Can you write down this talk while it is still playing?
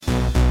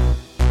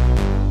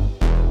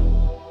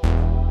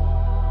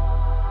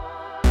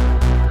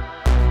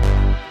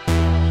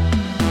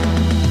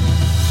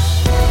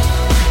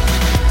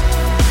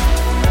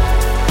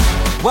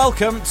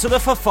Welcome to the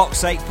For Fox's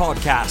Sake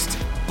podcast,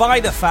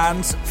 by the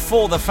fans,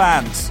 for the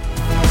fans.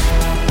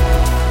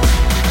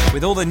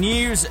 With all the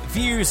news,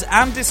 views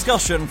and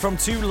discussion from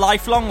two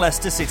lifelong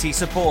Leicester City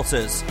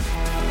supporters.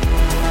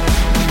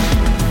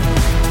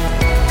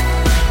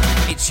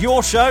 It's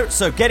your show,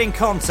 so get in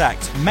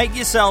contact, make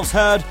yourselves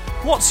heard.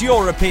 What's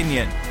your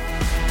opinion?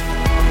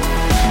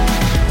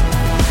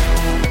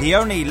 The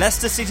only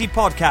Leicester City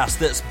podcast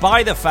that's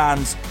by the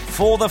fans,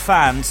 for the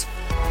fans.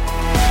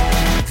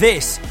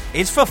 This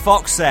is For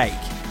Fox's Sake.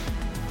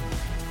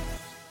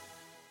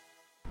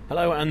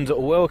 Hello and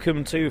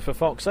welcome to For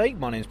Fox's Sake.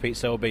 My name's Pete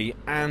Selby,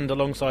 and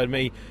alongside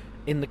me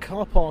in the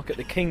car park at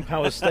the King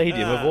Power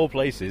Stadium of all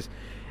places,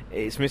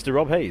 it's Mr.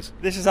 Rob Hayes.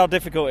 This is how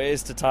difficult it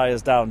is to tie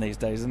us down these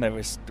days, isn't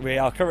it? We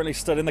are currently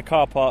stood in the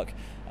car park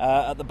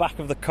at the back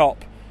of the Kop,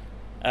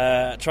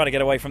 trying to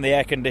get away from the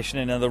air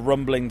conditioning and the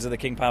rumblings of the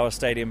King Power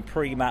Stadium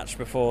pre-match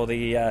before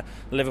the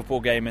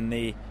Liverpool game in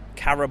the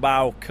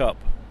Carabao Cup.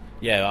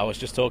 Yeah, I was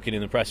just talking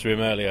in the press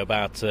room earlier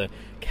about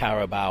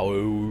Carabao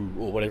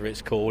or whatever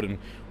it's called, and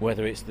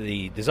whether it's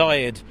the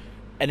desired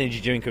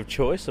energy drink of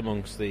choice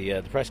amongst the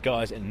press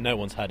guys, and no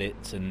one's had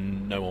it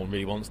and no one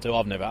really wants to.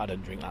 I've never had a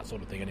drink that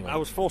sort of thing anyway. I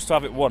was forced to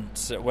have it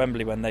once at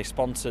Wembley when they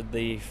sponsored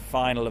the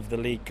final of the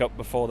League Cup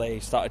before they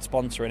started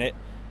sponsoring it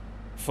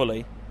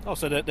fully. Oh,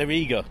 so they're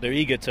eager. They're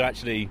eager to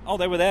actually... Oh,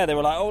 they were there. They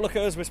were like, oh, look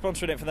at us, we're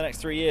sponsoring it for the next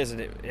 3 years. And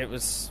it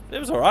was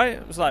all right.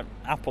 It was like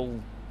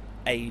Apple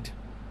Aid.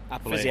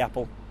 Fizzy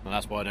Apple. Well,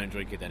 that's why I don't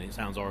drink it then. It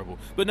sounds horrible.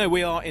 But no,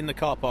 we are in the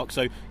car park,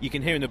 so you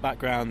can hear in the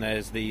background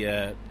there's the...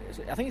 I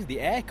think it's the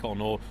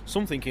aircon or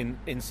something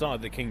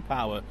inside the King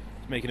Power.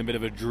 It's making a bit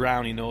of a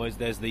drowny noise.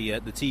 There's the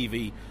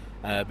TV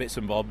bits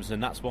and bobs,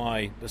 and that's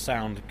why the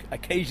sound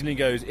occasionally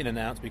goes in and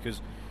out, because,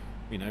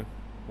 you know,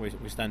 we're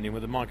standing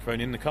with a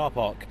microphone in the car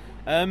park.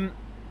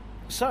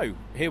 So,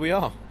 here we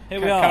are.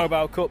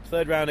 Carabao Cup,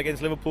 third round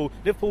against Liverpool.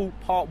 Liverpool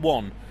part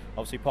 1.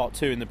 Obviously part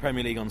 2 in the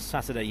Premier League on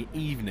Saturday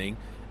evening.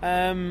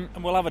 And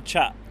we'll have a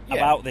chat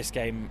about this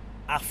game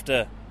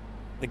after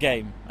the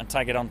game and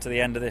tag it on to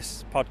the end of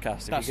this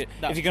podcast.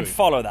 If you can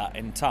follow that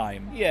in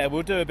time. Yeah,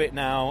 we'll do a bit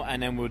now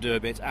and then we'll do a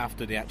bit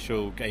after the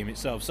actual game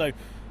itself. So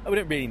we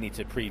don't really need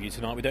to preview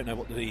tonight. We don't know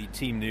what the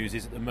team news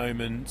is at the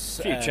moment.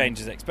 A few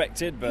changes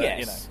expected, but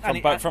yes,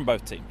 from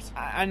both teams.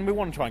 And we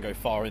want to try and go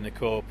far in the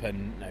Cup,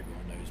 and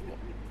everyone knows what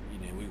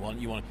we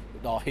want. You want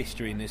our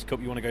history in this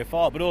Cup. You want to go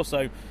far, but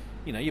also,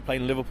 you're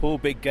playing Liverpool,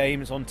 big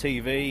games on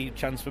TV,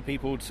 chance for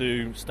people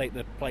to state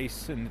their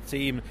place in the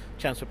team,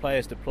 chance for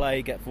players to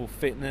play, get full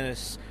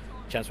fitness,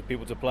 chance for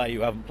people to play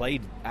who haven't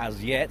played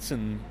as yet.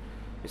 And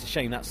it's a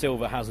shame that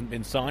Silva hasn't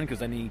been signed, because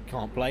then he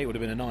can't play. It would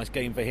have been a nice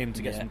game for him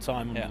to get some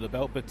time under the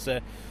belt.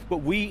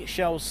 But we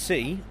shall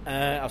see.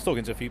 I was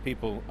talking to a few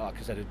people, like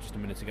I said just a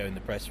minute ago, in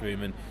the press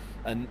room,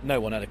 and no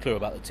one had a clue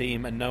about the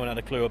team, and no one had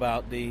a clue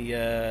about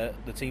the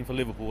team for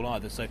Liverpool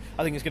either. So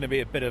I think it's going to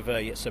be a bit of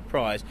a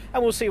surprise,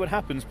 and we'll see what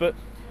happens. But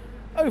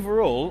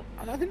overall,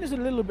 I think there's a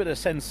little bit of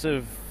sense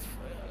of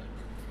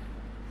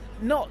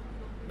not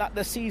that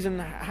the season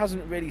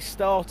hasn't really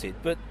started,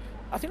 but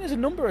I think there's a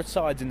number of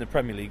sides in the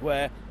Premier League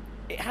where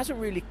it hasn't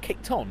really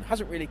kicked off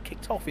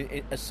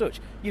as such.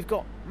 You've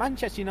got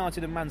Manchester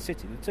United and Man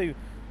City, the two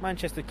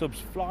Manchester clubs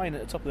flying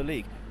at the top of the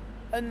league.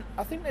 And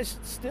I think there's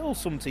still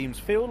some teams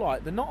feel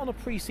like they're not on a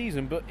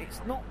pre-season, but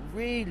it's not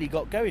really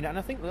got going. And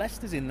I think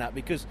Leicester's in that,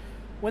 because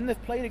when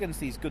they've played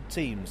against these good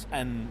teams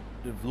and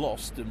they've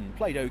lost and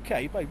played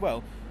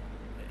well,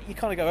 you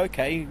kind of go,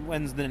 okay,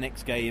 when's the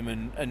next game?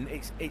 And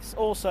it's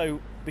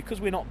also,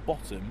 because we're not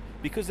bottom,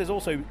 because there's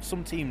also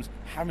some teams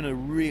having a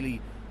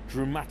really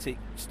dramatic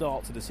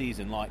start to the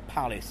season, like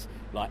Palace,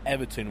 like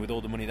Everton, with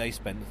all the money they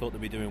spent, they thought they'd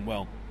be doing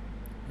well.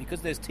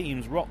 Because there's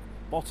teams rock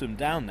bottom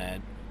down there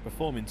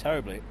performing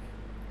terribly,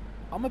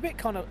 I'm a bit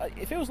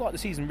it feels like the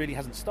season really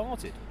hasn't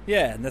started.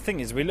 Yeah, and the thing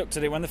is, we looked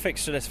at it when the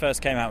fixture list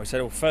first came out. We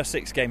said, first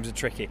 6 games are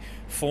tricky.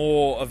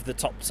 4 of the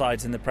top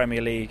sides in the Premier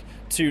League,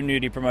 2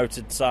 newly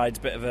promoted sides,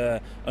 bit of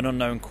an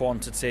unknown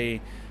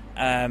quantity.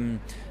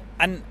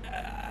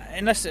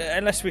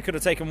 Unless we could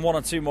have taken 1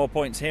 or 2 more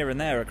points here and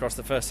there across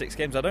the first 6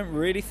 games, I don't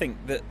really think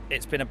that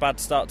it's been a bad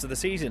start to the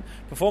season.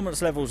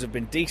 Performance levels have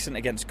been decent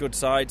against good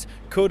sides.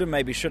 Could and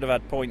maybe should have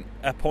had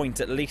a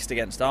point at least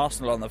against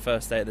Arsenal on the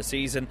first day of the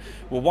season.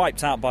 Were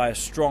wiped out by a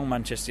strong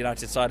Manchester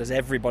United side, as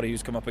everybody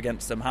who's come up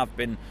against them have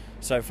been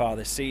so far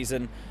this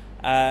season.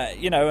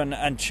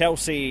 And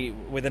Chelsea,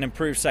 with an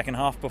improved second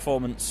half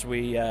performance,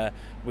 we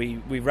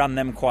ran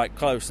them quite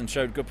close and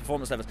showed good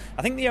performance levels.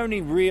 I think the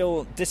only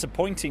real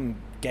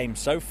disappointing game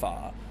so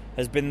far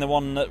has been the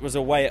one that was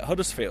away at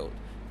Huddersfield.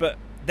 But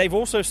they've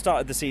also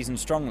started the season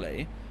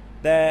strongly.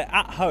 They're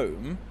at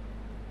home.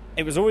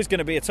 It was always going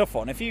to be a tough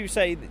one. If you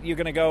say that you're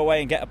going to go away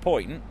and get a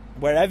point,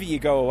 wherever you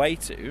go away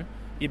to,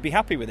 you'd be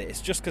happy with it.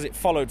 It's just because it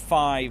followed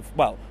 4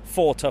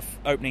 tough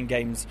opening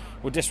games.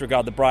 We'll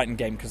disregard the Brighton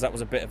game because that was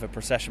a bit of a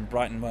procession.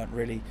 Brighton weren't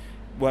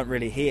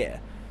really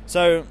here.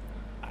 So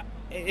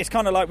it's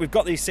kind of like we've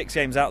got these 6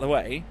 games out of the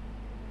way.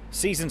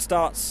 Season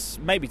starts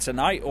maybe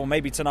tonight, or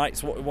maybe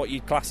tonight's what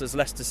you'd class as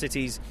Leicester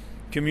City's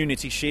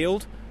Community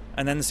Shield.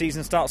 and then the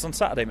season starts on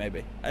Saturday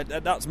maybe.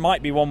 That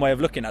might be one way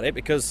of looking at it,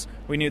 because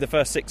we knew the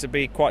first 6 would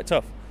be quite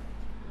tough.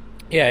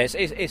 Yeah,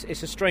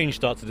 it's a strange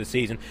start to the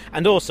season,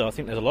 and also I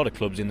think there's a lot of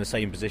clubs in the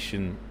same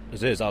position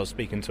as us. I was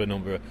speaking to a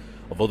number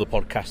of other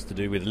podcasts to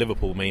do with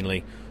Liverpool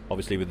mainly,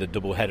 obviously with the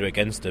double header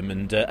against them,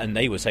 and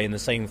they were saying the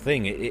same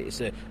thing.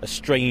 It's a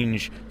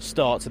strange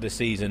start to the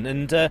season,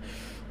 and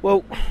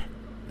well,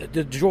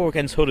 the draw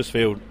against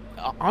Huddersfield,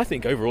 I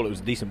think overall it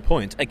was a decent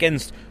point.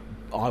 Against,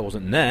 I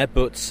wasn't there,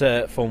 but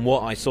from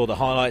what I saw, the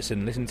highlights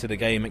and listened to the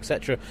game,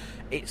 etc.,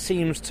 it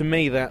seems to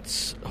me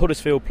that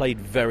Huddersfield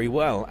played very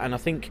well, and I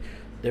think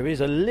there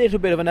is a little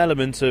bit of an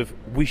element of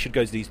we should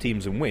go to these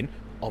teams and win.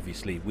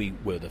 Obviously, we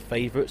were the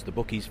favourites, the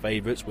bookies'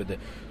 favourites, with the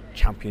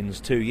champions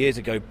 2 years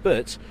ago,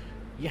 but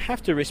you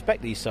have to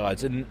respect these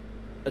sides, and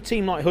a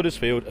team like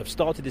Huddersfield have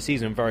started the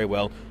season very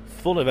well,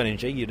 full of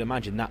energy. You'd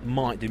imagine that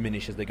might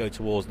diminish as they go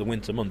towards the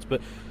winter months, but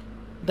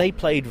they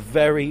played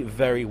very,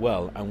 very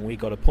well, and we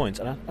got a point.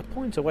 And a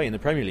point away in the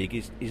Premier League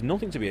is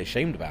nothing to be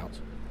ashamed about.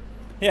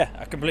 Yeah,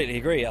 I completely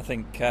agree. I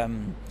think,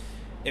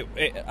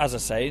 as I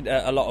say,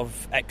 a lot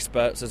of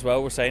experts as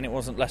well were saying it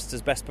wasn't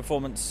Leicester's best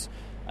performance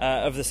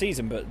of the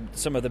season, but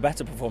some of the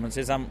better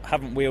performances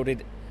haven't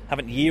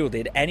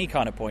yielded any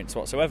kind of points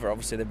whatsoever.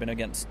 Obviously, they've been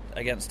against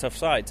tough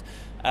sides.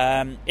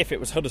 If it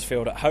was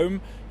Huddersfield at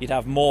home, you'd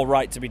have more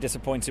right to be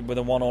disappointed with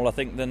a 1-1, I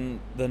think,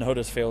 than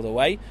Huddersfield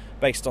away,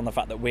 based on the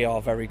fact that we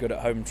are very good at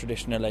home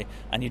traditionally,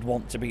 and you'd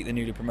want to beat the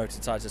newly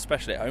promoted sides,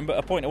 especially at home. But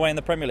a point away in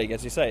the Premier League,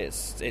 as you say,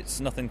 it's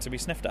nothing to be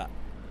sniffed at.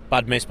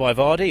 Bad miss by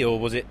Vardy, or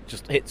was it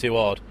just hit too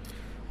hard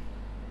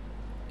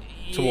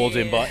towards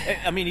him? But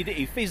I mean,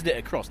 he fizzed it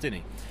across,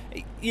 didn't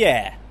he?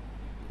 Yeah,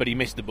 but he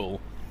missed the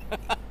ball.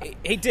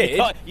 He did.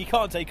 You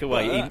can't take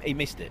away. He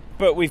missed it.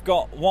 But we've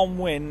got 1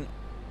 win,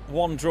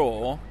 1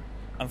 draw,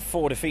 and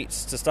 4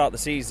 defeats to start the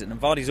season,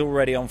 and Vardy's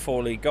already on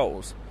 4 league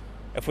goals.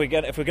 If we're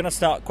going to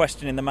start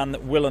questioning the man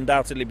that will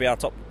undoubtedly be our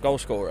top goal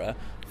scorer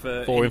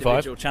for 4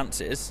 individual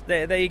chances,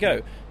 there you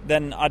go.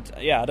 Then I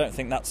don't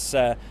think that's.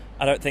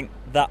 I don't think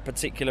that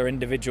particular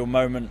individual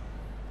moment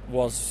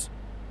was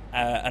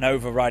an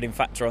overriding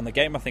factor on the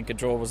game. I think a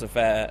draw was a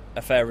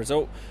fair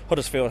result.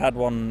 Huddersfield had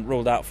one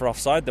ruled out for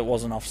offside that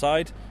wasn't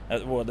offside.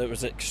 That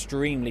was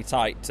extremely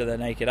tight to the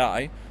naked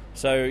eye.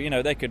 So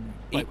they could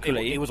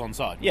equally. It was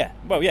onside. Yeah,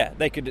 well, yeah,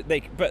 they could.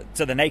 But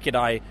to the naked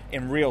eye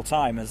in real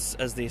time,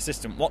 as the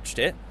assistant watched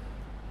it,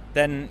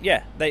 then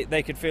yeah,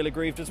 they could feel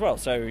aggrieved as well.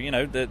 So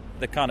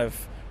the kind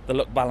of the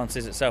luck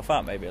balances itself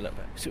out maybe a little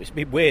bit. So it's a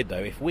bit weird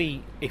though if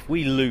we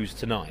lose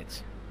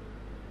tonight,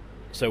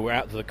 so we're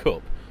out to the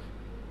cup,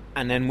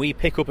 and then we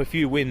pick up a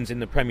few wins in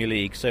the Premier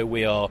League, so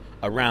we are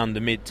around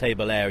the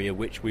mid-table area,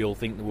 which we all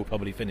think that we'll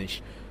probably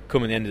finish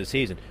coming the end of the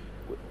season.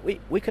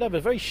 We could have a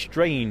very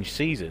strange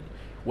season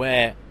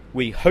where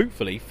we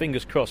hopefully,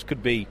 fingers crossed,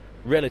 could be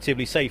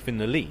relatively safe in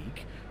the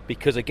league,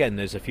 because again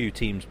there's a few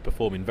teams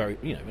performing very,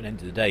 at the end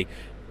of the day,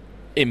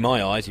 in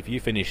my eyes, if you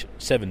finish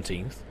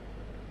 17th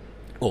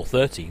or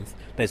 13th,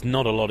 there's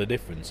not a lot of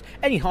difference.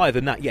 Any higher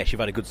than that, yes, you've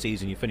had a good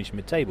season, you finish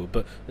mid-table,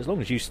 but as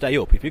long as you stay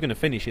up, if you're going to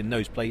finish in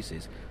those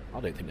places, I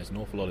don't think there's an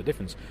awful lot of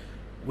difference.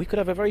 We could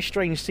have a very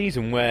strange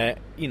season where,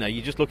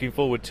 you're just looking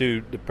forward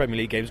to the Premier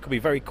League games. It could be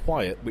very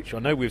quiet, which I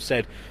know we've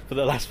said for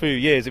the last few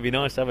years it'd be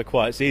nice to have a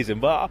quiet season,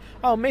 but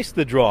I'll miss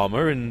the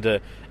drama and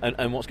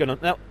what's going on.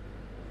 Now,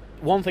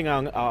 one thing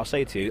I'll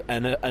say to you,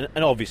 and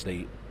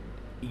obviously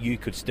you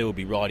could still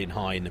be riding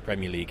high in the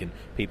Premier League and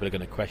people are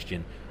going to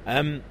question,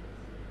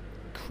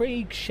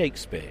 Craig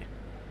Shakespeare.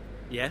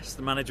 Yes,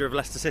 the manager of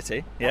Leicester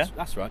City. Yeah,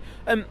 that's right.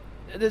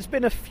 There's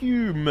been a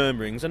few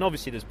murmurings, and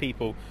obviously there's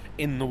people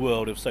in the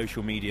world of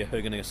social media who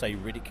are going to say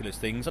ridiculous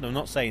things, and I'm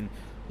not saying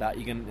that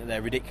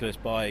they're ridiculous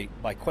by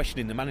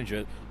questioning the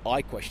manager.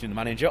 I question the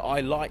manager. I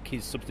like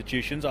his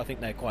substitutions. I think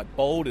they're quite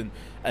bold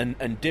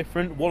and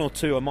different. 1 or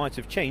 2 I might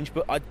have changed,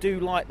 but I do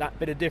like that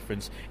bit of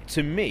difference.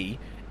 To me,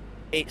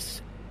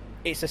 it's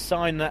a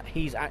sign that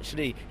he's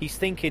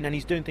thinking and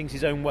he's doing things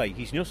his own way.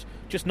 He's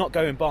just not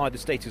going by the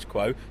status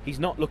quo. He's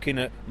not looking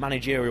at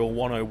managerial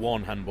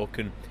 101 handbook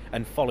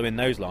and following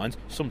those lines.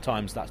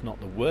 Sometimes that's not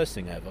the worst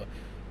thing ever.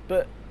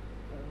 But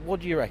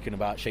what do you reckon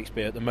about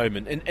Shakespeare at the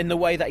moment in the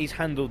way that he's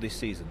handled this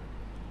season?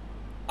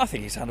 I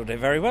think he's handled it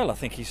very well. I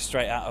think he's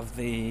straight out of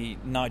the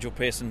Nigel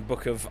Pearson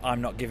book of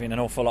I'm not giving an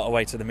awful lot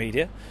away to the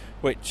media,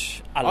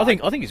 which I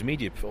like. I think his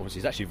media performance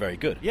is actually very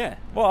good. Yeah,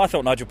 well, I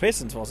thought Nigel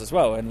Pearson's was as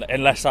well,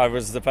 unless I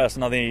was the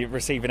person on the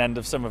receiving end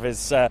of some of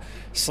his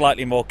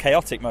slightly more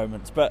chaotic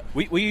moments. But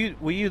were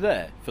you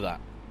there for that?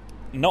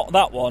 Not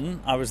that one.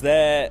 I was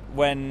there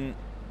when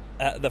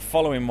the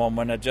following one,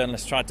 when a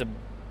journalist tried to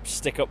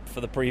stick up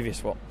for the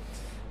previous one,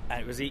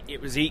 and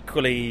it was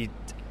equally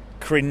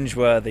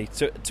cringeworthy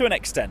to an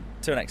extent.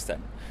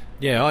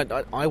 Yeah,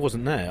 I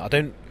wasn't there. I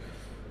don't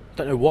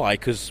know why,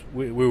 because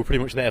we were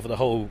pretty much there for the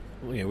whole.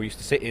 We used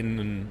to sit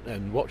in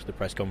and watch the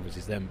press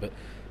conferences then. But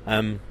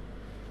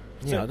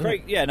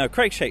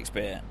Craig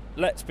Shakespeare.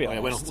 Let's be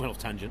honest. Went off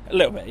tangent a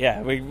little bit.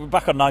 Yeah, we're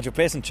back on Nigel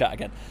Pearson chat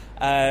again.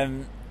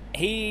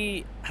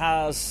 He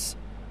has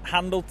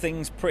handled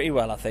things pretty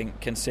well, I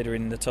think,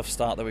 considering the tough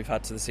start that we've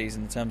had to the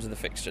season in terms of the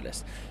fixture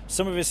list.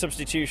 Some of his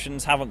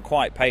substitutions haven't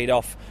quite paid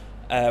off.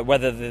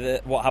 Whether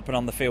what happened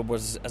on the field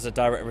was as a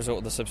direct result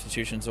of the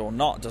substitutions or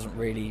not doesn't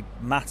really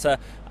matter.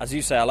 As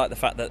you say, I like the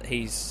fact that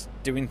he's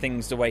doing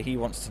things the way he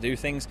wants to do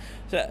things.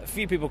 So a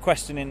few people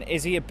questioning,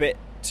 is he a bit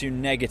too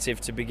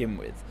negative to begin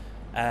with?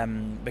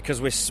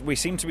 Because we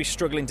seem to be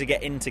struggling to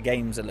get into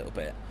games a little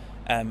bit.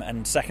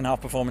 And second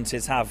half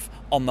performances have,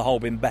 on the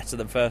whole, been better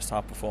than first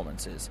half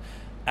performances.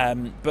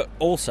 But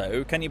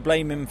also, can you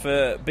blame him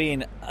for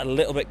being a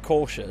little bit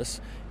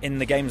cautious in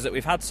the games that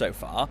we've had so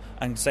far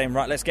and saying,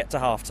 right, let's get to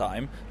half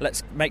time,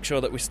 let's make sure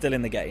that we're still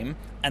in the game,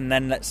 and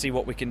then let's see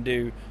what we can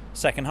do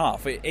second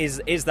half? Is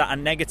that a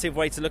negative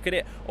way to look at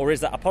it, or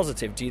is that a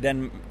positive? Do you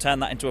then turn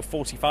that into a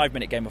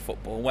 45-minute game of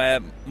football where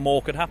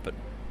more could happen?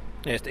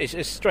 Yeah,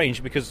 it's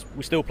strange because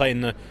we're still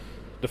playing the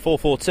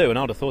 4-4-2, and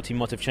I would have thought he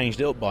might have changed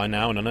it up by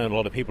now, and I know a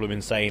lot of people have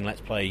been saying let's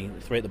play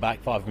 3 at the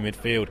back, 5 in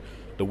midfield,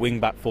 the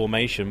wing-back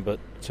formation, but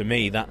to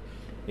me that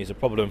is a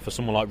problem for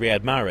someone like Riyad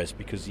Mahrez,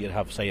 because you'd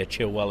have, say, a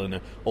Chilwell and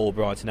an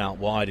Albrighton out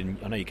wide, and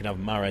I know you can have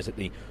Mahrez at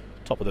the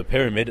top of the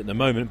pyramid at the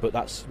moment, but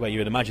that's where you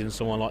would imagine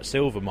someone like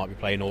Silva might be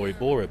playing, or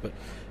Iborra,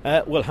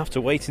 but we'll have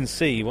to wait and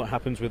see what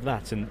happens with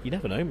that, and you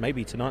never know,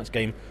 maybe tonight's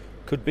game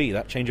could be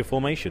that change of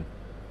formation.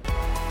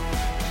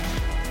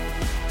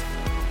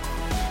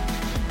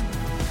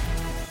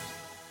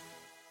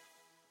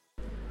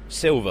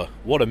 Silva,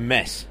 what a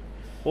mess.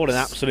 What an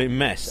absolute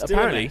mess.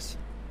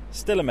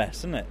 Still a mess,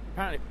 isn't it?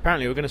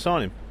 Apparently we're going to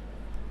sign him.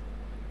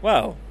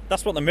 Well,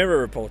 that's what the Mirror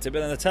reported, but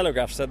then the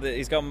Telegraph said that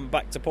he's gone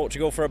back to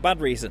Portugal for a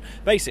bad reason.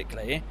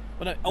 Basically,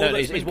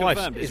 his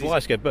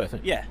wife's gave birth.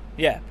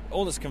 Yeah.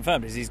 All that's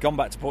confirmed is he's gone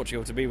back to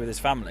Portugal to be with his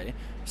family.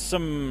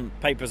 Some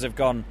papers have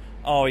gone,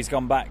 he's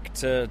gone back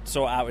to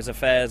sort out his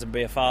affairs and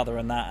be a father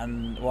and that,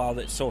 and while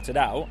it's sorted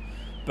out.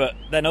 But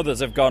then others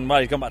have gone,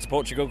 he's gone back to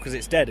Portugal because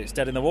it's dead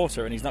in the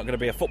water, and he's not going to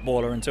be a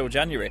footballer until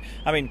January.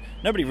 I mean,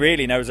 nobody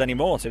really knows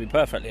anymore, to be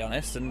perfectly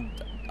honest, and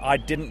I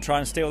didn't try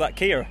and steal that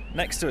Kia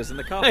next to us in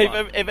the car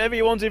park. If ever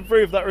you wanted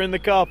proof that we're in the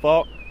car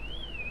park,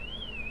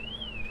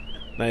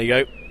 there you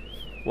go.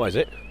 What is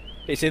it?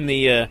 It's in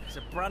the... It's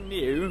a brand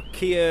new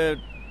Kia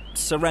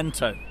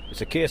Sorento. It's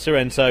a Kia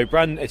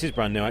Sorento. It is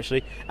brand new,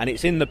 actually, and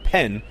it's in the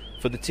pen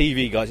for the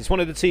TV guys. It's one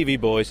of the TV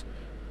boys,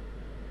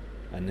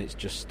 and it's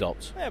just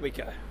stopped. There we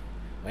go.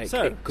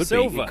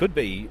 It could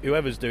be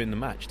whoever's doing the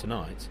match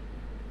tonight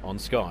on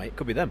Sky. It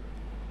could be them.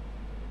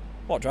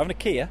 What, driving a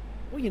Kia?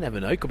 Well, you never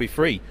know. It could be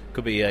free.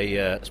 Could be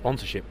a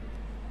sponsorship.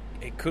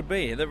 It could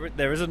be.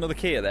 There is another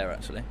Kia there,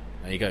 actually.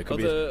 There you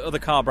go. Other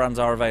car brands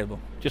are available.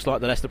 Just like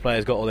the Leicester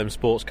players got all them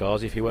sports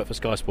cars. If you work for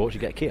Sky Sports, you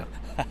get a Kia.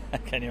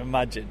 Can you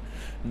imagine?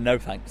 No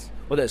thanks.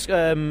 Well, that's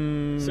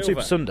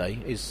Super Sunday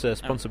is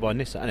sponsored by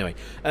Nissan. Anyway,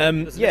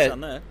 there's Nissan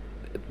there.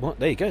 What?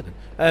 There you go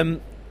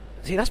then.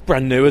 See, that's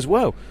brand new as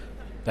well.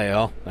 They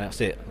are.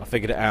 That's it. I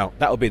figured it out.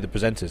 That'll be the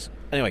presenters.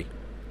 Anyway,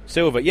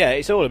 Silva. Yeah,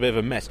 it's all a bit of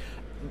a mess.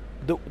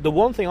 The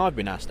one thing I've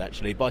been asked,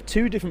 actually, by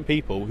 2 different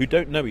people who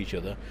don't know each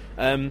other,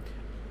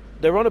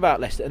 they're on about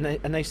Leicester,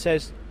 and they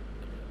says,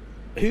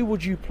 who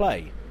would you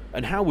play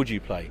and how would you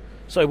play?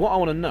 So what I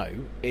want to know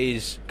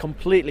is,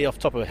 completely off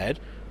the top of the head,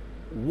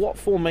 what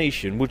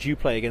formation would you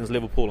play against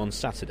Liverpool on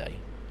Saturday,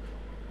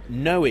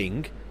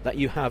 knowing that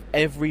you have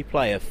every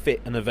player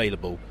fit and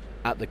available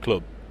at the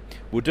club?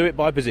 We'll do it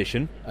by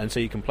position, and so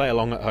you can play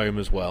along at home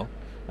as well.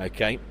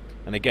 Okay,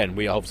 and again,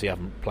 we obviously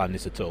haven't planned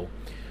this at all.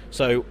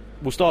 So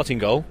we'll start in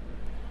goal.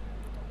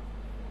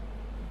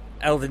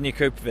 Eldin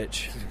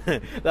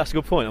Jakupovic. That's a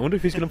good point. I wonder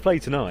if he's going to play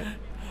tonight.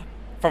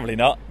 Probably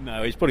not.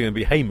 No, he's probably going to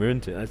be Hamer,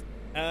 isn't it?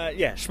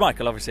 Yeah,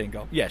 Schmeichel obviously in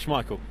goal. Yeah,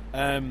 Schmeichel.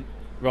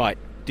 Right,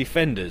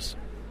 defenders.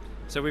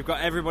 So we've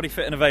got everybody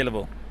fit and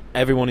available.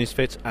 Everyone is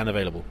fit and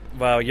available.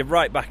 Well, your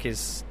right back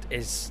is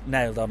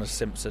nailed on as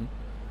Simpson.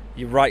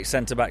 Your right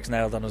centre-back's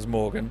nailed on as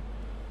Morgan.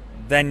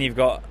 Then you've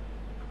got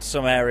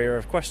some area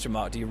of question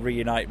mark. Do you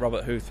reunite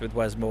Robert Huth with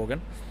Wes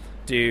Morgan?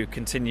 Do you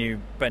continue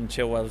Ben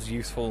Chilwell's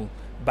youthful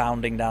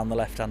bounding down the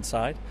left-hand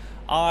side?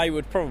 I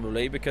would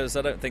probably, because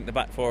I don't think the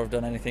back 4 have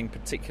done anything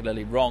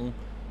particularly wrong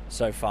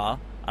so far,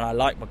 and I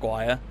like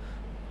Maguire,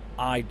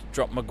 I'd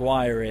drop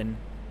Maguire in,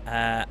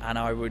 and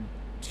I would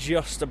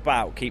just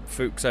about keep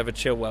Fuchs over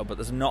Chilwell, but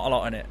there's not a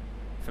lot in it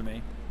for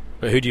me.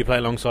 But who do you play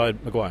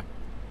alongside Maguire?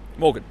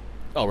 Morgan.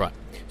 Oh, right.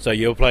 So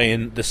you're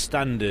playing the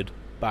standard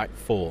back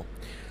 4.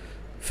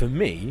 For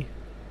me,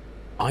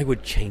 I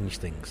would change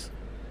things.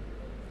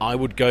 I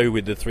would go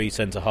with the 3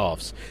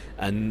 centre-halves.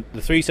 And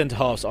the 3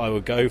 centre-halves I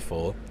would go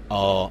for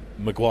are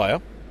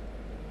Maguire.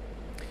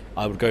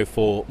 I would go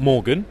for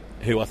Morgan,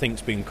 who I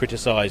think's been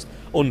criticised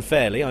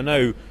unfairly. I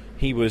know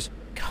he was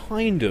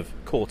kind of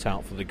caught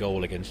out for the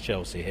goal against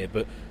Chelsea here,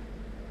 but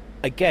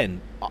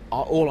again,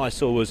 all I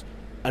saw was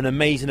an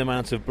amazing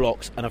amount of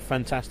blocks and a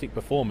fantastic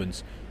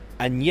performance.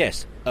 And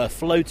yes, a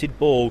floated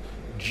ball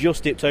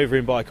just dipped over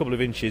him by a couple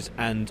of inches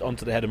and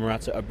onto the head of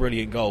Morata, a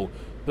brilliant goal.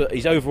 But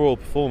his overall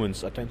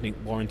performance, I don't think,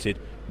 warranted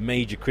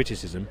major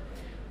criticism.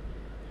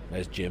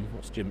 There's Jim.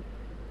 What's Jim?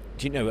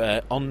 Do you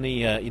know on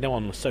the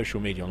on social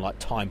media, on like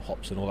time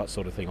hops and all that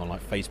sort of thing, on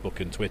like Facebook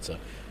and Twitter,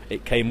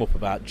 it came up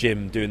about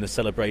Jim doing the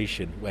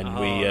celebration when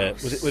we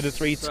was it with a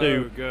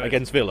 3-2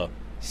 against Villa.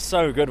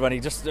 So good when he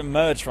just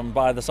emerged from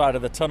by the side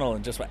of the tunnel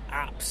and just went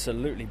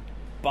absolutely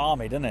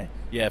balmy, didn't he?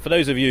 Yeah, for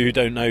those of you who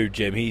don't know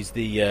Jim, he's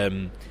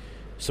the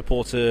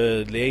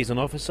supporter liaison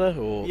officer,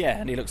 or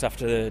and he looks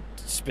after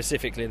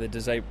specifically the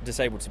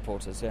disabled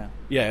supporters.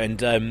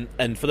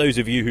 And for those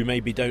of you who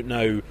maybe don't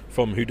know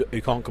from who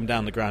can't come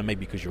down the ground,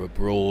 maybe because you're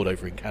abroad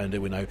over in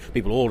Canada, we know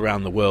people all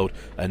around the world,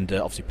 and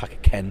obviously Packer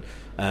Ken.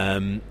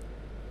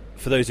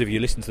 For those of you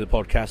listening to the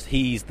podcast,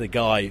 he's the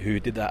guy who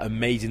did that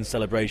amazing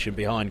celebration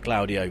behind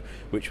Claudio,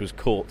 which was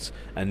caught,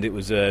 and it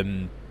was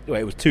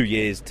it was 2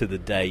 years to the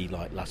day,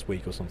 like last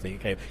week or something.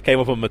 It came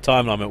up on my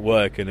timeline at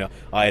work, and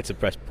I had to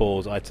press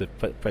pause. I had to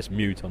press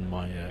mute on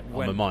my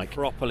mic.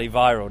 Properly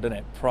viral, didn't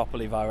it?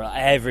 Properly viral.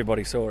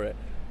 Everybody saw it.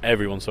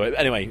 Everyone saw it.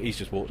 Anyway, he's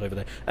just walked over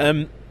there.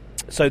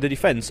 So the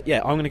defence,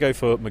 I'm going to go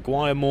for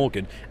Maguire,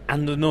 Morgan,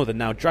 and another.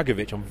 Now,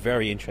 Dragovic, I'm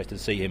very interested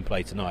to see him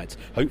play tonight.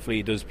 Hopefully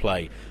he does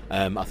play.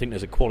 I think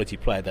there's a quality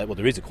player there. Well,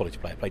 there is a quality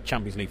player. Played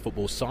Champions League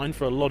football, signed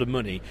for a lot of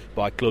money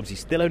by clubs. He's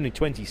still only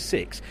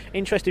 26.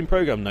 Interesting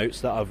programme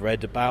notes that I've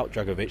read about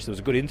Dragovic. There was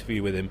a good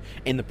interview with him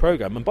in the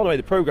programme. And by the way,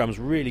 the programme's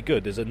really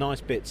good. There's a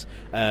nice bit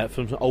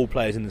from some old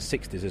players in the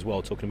 60s as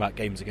well, talking about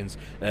games against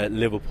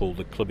Liverpool.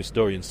 The club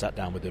historian sat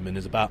down with them, and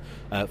there's about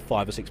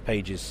 5 or 6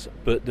 pages.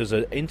 But there's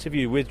an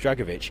interview with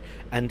Dragovic,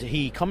 and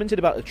he commented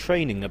about the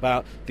training,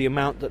 about the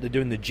amount that they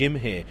do in the gym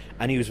here,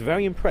 and he was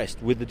very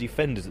impressed with the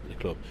defenders at the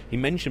club. He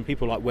mentioned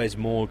people like Wes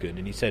Morgan,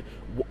 and he said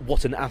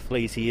what an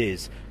athlete he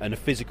is, and a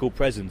physical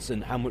presence,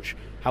 and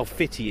how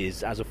fit he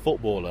is as a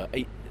footballer.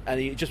 And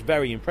he's just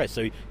very impressed.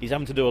 So he's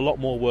having to do a lot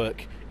more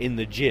work in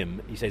the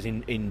gym. He says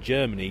in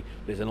Germany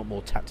there's a lot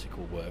more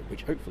tactical work,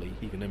 which hopefully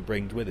he can then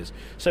bring with us.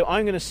 So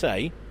I'm going to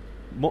say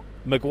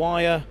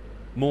Maguire,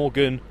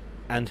 Morgan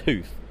and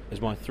Huth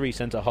as my 3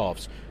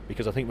 centre-halves,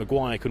 because I think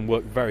Maguire can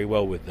work very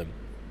well with them.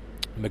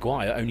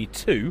 Maguire, only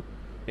 2.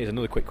 Here's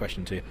another quick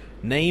question to you.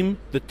 Name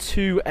the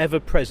 2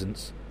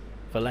 ever-presents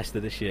for Leicester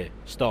this year,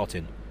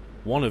 starting.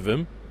 One of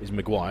them is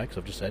Maguire, because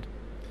I've just said.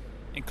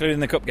 Including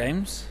the cup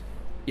games?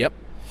 Yep.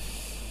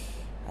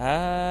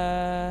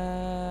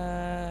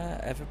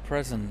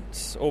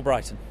 Ever-present. All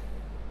Brighton?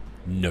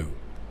 No.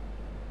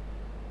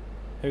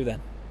 Who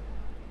then?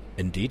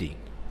 Ndidi.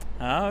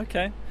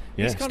 Okay.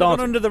 Yeah, he's kind of gone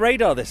under the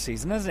radar this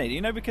season, hasn't he?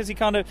 Because he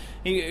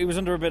was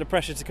under a bit of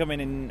pressure to come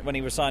in when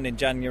he was signed in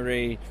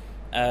January,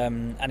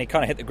 and he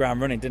kind of hit the ground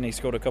running, didn't he?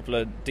 Scored a couple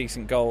of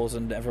decent goals,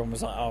 and everyone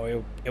was like,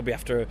 "Oh, he'll be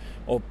after,"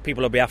 or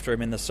people will be after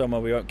him in the summer.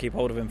 We won't keep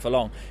hold of him for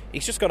long.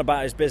 He's just gone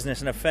about his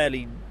business in a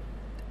fairly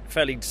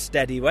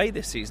steady way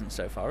this season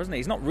so far, hasn't he?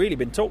 He's not really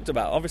been talked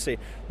about. Obviously,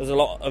 there's a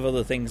lot of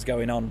other things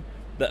going on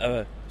that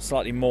are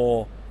slightly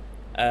more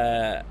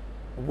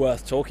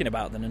worth talking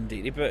about than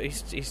Ndidi, but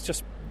he's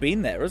just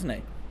been there, hasn't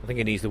he? I think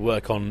he needs to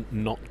work on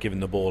not giving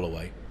the ball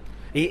away.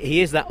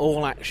 He is that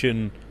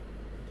all-action,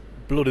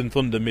 blood and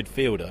thunder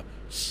midfielder,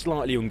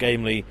 slightly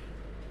ungamely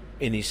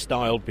in his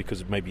style because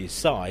of maybe his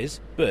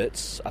size,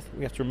 but I think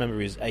we have to remember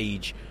his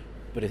age.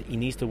 But he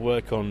needs to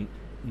work on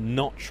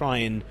not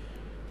trying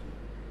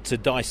to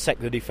dissect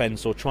the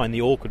defence or trying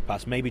the awkward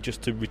pass, maybe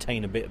just to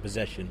retain a bit of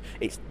possession.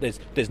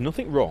 There's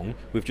nothing wrong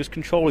with just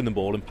controlling the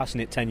ball and passing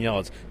it 10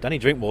 yards. Danny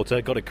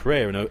Drinkwater got a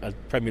career and a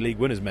Premier League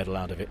winners medal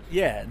out of it.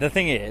 Yeah, the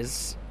thing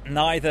is,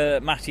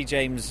 neither Matty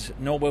James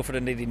nor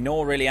Wilfred Ndidi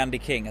nor really Andy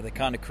King are the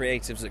kind of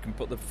creatives that can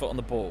put the foot on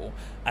the ball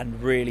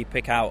and really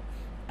pick out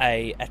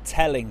a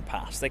telling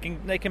pass. They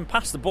can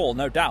pass the ball,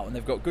 no doubt, and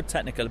they've got good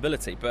technical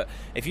ability, but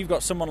if you've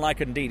got someone like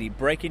Ndidi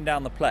breaking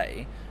down the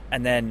play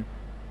and then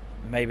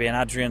maybe an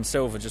Adrian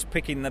Silva just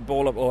picking the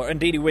ball up, or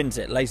Ndidi wins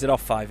it, lays it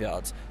off 5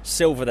 yards,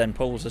 Silva then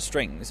pulls the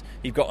strings,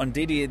 you've got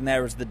Ndidi in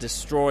there as the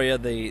destroyer,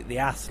 the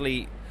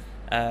athlete,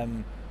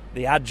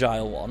 the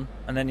agile one,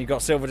 and then you've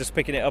got Silva just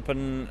picking it up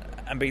and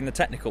being the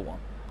technical one.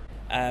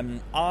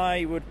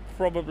 I would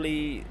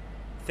probably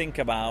think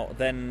about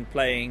then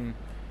playing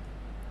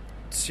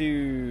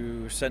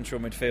 2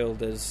 central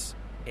midfielders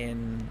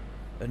in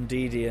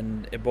Ndidi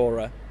and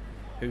Iborra,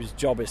 whose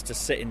job is to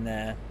sit in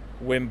there,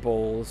 win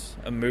balls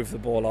and move the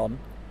ball on.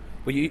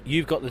 Well,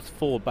 you've got the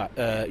 4 back.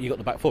 You got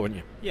the back 4, haven't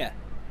you?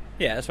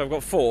 Yeah. So I've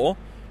got 4,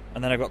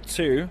 and then I've got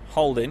 2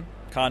 holding,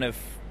 kind of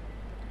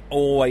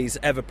always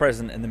ever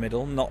present in the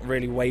middle, not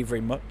really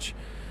wavering much.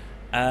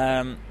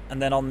 And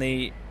then on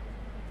the,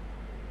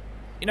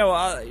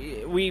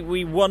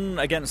 we won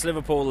against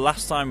Liverpool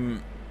last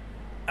time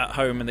at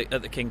home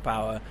at the King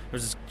Power. It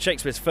was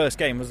Shakespeare's first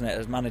game, wasn't it,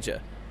 as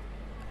manager?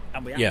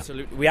 And we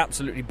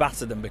absolutely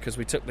battered them because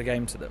we took the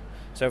game to them.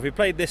 So if we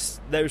played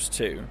those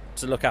 2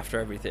 to look after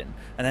everything,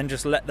 and then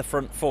just let the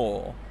front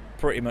 4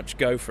 pretty much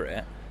go for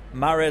it,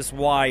 Mahrez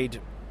wide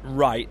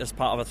right as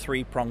part of a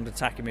 3-pronged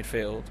attacking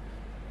midfield,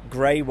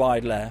 Gray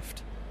wide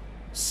left,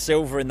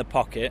 Silva in the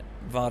pocket,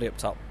 Vardy up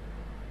top.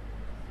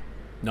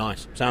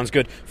 Nice, sounds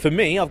good. For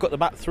me, I've got the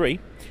back 3,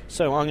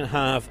 so I'm going to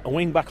have a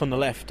wing back on the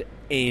left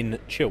in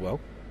Chilwell.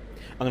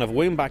 I'm going to have a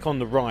wing back on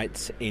the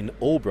right in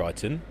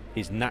Albrighton,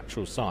 his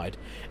natural side,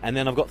 and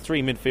then I've got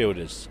 3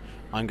 midfielders.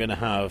 I'm going to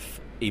have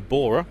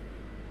Iborra,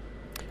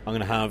 I'm going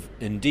to have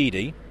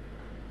Ndidi,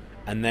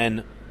 and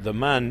then the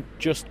man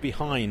just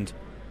behind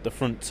the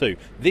front 2.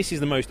 This is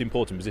the most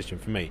important position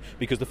for me,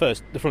 because the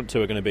front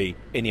 2 are going to be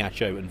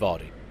Iheanacho and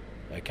Vardy.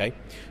 Okay,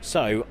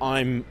 so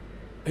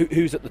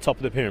who's at the top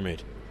of the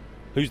pyramid?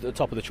 Who's at the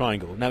top of the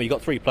triangle? Now, you've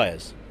got 3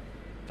 players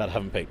that I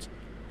haven't picked.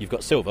 You've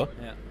got Silva,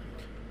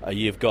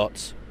 you've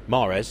got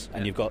Mahrez,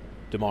 and you've got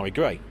Demarai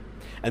Gray.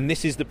 And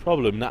this is the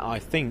problem that I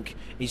think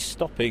is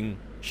stopping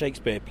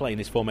Shakespeare playing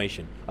this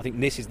formation. I think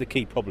this is the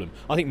key problem.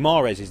 I think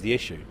Mahrez is the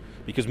issue,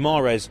 because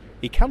Mahrez,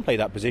 he can play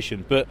that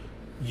position, but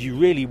you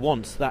really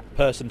want that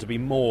person to be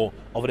more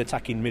of an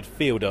attacking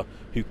midfielder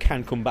who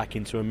can come back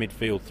into a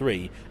midfield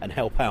 3 and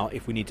help out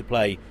if we need to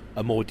play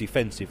a more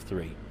defensive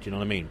 3. Do you know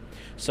what I mean?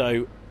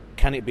 So,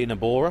 can it be an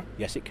Iborra?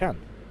 Yes, it can.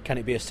 Can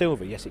it be a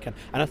Silva? Yes, it can.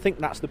 And I think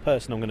that's the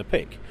person I'm going to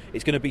pick.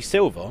 It's going to be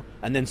Silva,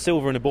 and then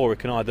Silva and Iborra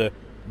can either,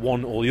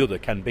 one or the other,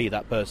 can be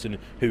that person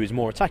who is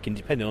more attacking,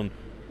 depending on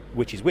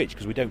which is which,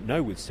 because we don't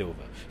know with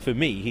Silva. For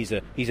me, he's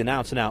an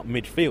out-and-out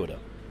midfielder.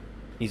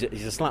 He's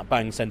a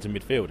slap-bang centre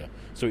midfielder.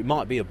 So it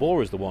might be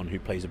Iborra as the one who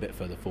plays a bit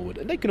further forward.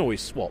 And they can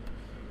always swap,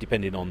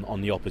 depending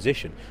on the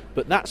opposition.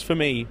 But that's, for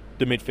me,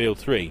 the midfield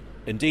 3.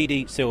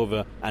 Ndidi,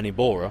 Silva and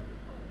Iborra.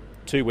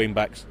 2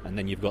 wing-backs, and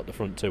then you've got the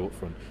front 2 up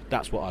front.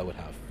 That's what I would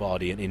have,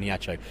 Vardy and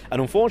Iheanacho.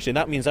 And unfortunately,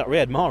 that means that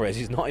Riyad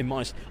Mahrez is not in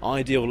my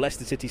ideal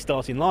Leicester City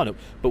starting lineup.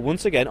 But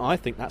once again, I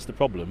think that's the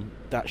problem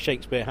that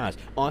Shakespeare has.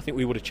 I think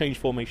we would have changed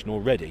formation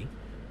already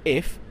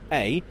if,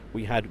 A,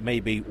 we had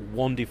maybe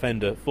one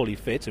defender fully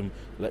fit, and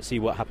let's see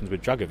what happens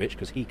with Dragovic,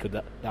 because he could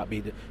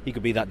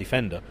be that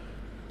defender.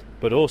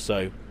 But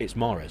also, it's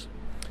Mahrez.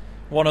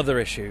 One other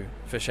issue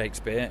for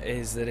Shakespeare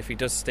is that if he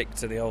does stick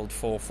to the old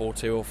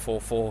 4-4-2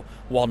 or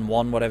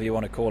 4-4-1-1, whatever you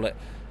want to call it,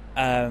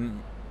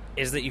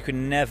 is that you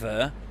can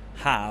never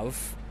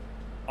have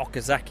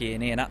Okazaki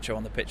and Iheanacho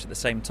on the pitch at the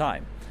same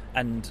time.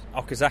 And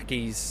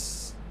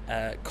Okazaki's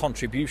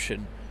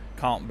contribution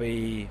can't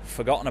be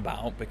forgotten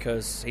about,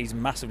 because he's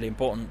massively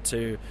important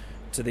to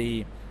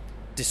the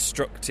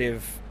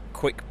destructive,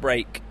 quick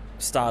break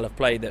style of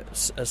play that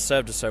has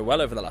served us so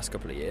well over the last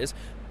couple of years.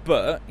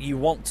 But you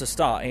want to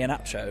start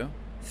Iheanacho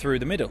through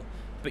the middle.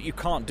 But you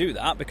can't do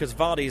that, because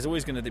Vardy is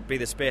always going to be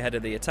the spearhead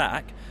of the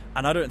attack,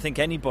 and I don't think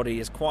anybody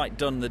has quite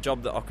done the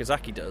job that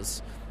Okazaki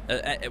does.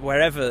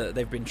 Wherever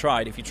they've been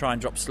tried, if you try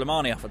and drop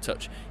Slimani off a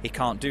touch, he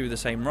can't do the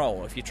same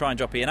role. If you try and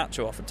drop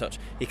Iheanacho off a touch,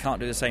 he can't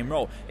do the same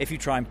role. If you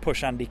try and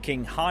push Andy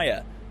King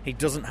higher, he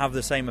doesn't have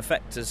the same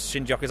effect as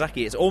Shinji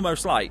Okazaki. It's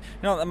almost like,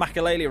 the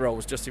Makelele role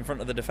was just in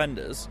front of the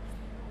defenders.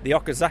 The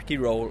Okazaki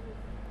role,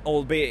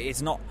 albeit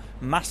it's not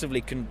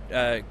massively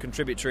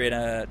contributory in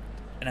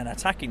an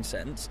attacking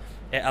sense,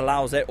 it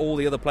allows all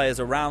the other players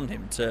around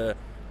him to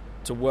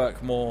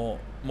work more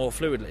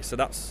fluidly. So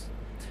that's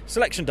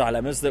selection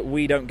dilemmas that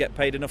we don't get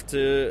paid enough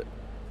to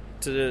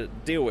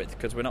deal with,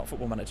 because we're not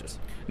football managers.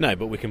 No,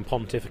 but we can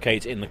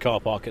pontificate in the car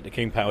park at the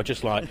King Power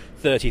just like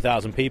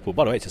 30,000 people.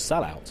 By the way, it's a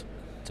sellout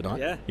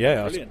tonight.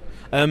 Yeah,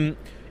 brilliant.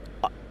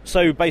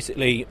 So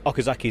basically,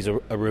 Okazaki's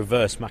a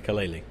reverse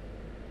Makelele.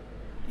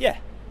 Yeah,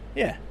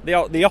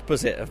 the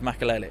opposite of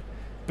Makelele,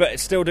 but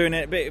it's still doing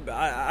it.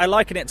 I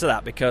liken it to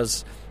that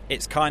because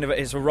it's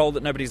it's a role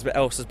that nobody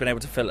else has been able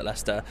to fill at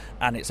Leicester,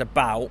 and it's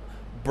about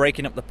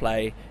breaking up the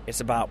play.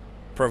 It's about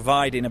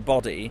providing a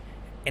body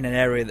in an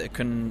area that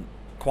can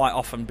quite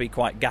often be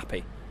quite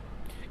gappy.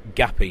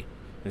 Gappy,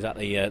 is that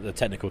the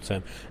technical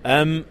term?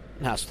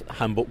 That's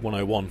Handbook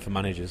 101 for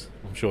managers.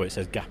 I'm sure it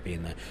says gappy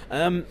in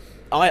there.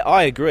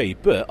 I agree,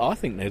 but I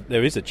think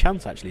there is a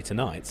chance actually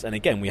tonight. And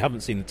again, we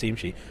haven't seen the team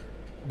sheet.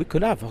 We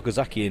could have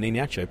Okazaki and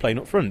Iheanacho playing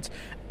up front.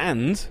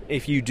 And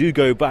if you do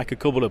go back a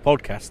couple of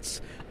podcasts,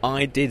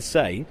 I did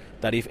say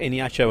that if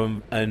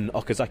Iheanacho and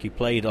Okazaki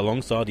played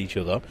alongside each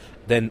other,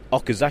 then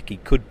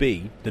Okazaki could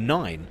be the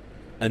 9,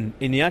 and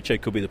Iheanacho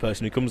could be the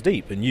person who comes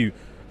deep. And you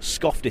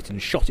scoffed it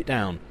and shot it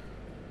down.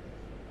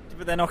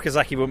 But then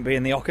Okazaki wouldn't be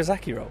in the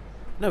Okazaki role.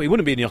 No, he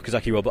wouldn't be in the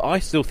Okazaki role, but I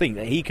still think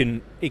that he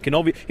can. He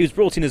was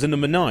brought in as a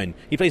number 9.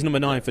 He plays number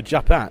 9 for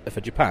Japan,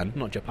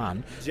 not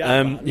Japan.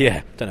 Don't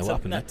know what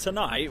happened there.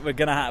 Tonight we're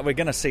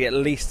gonna see at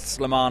least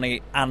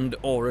Slimani and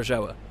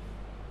Urajoa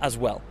as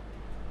well.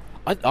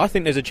 I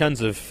think there's a chance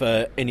of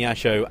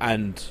Iheanacho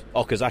and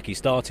Okazaki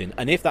starting,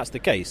 and if that's the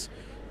case,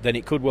 then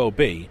it could well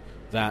be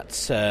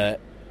that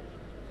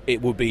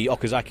it would be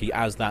Okazaki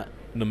as that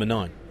number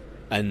 9,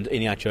 and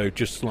Iheanacho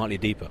just slightly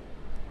deeper.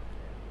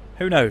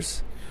 Who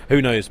knows?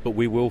 Who knows, but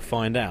we will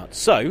find out.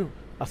 So,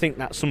 I think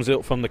that sums it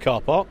up from the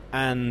car park.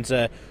 And,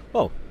 the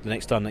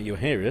next time that you'll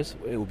hear us,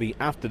 it will be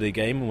after the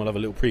game, and we'll have a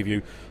little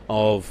review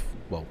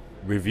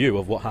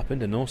of what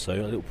happened, and also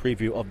a little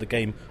preview of the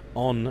game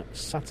on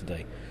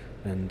Saturday.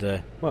 And,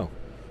 up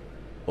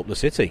the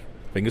city.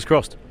 Fingers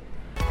crossed.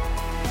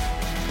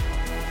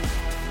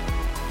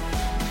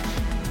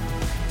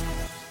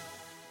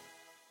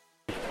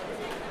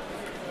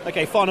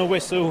 Okay, final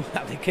whistle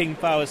at the King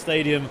Power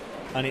Stadium.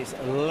 and it's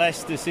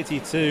Leicester City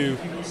 2,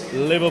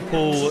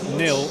 Liverpool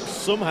 0.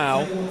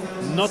 Somehow,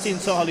 not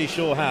entirely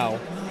sure how.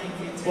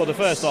 Well, the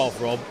first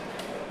half, Rob,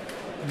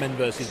 men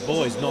versus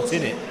boys, not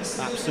in it.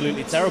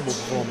 Absolutely terrible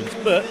performance.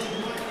 But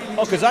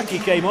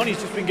Okazaki came on,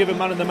 he's just been given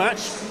man of the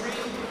match,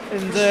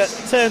 and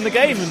turned the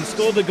game and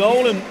scored the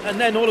goal, and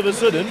then all of a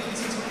sudden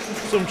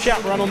some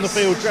chap ran on the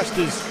field dressed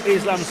as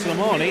Islam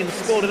Slimani and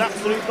scored an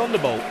absolute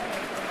thunderbolt.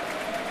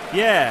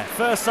 Yeah,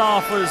 first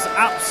half was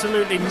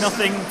absolutely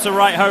nothing to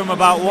write home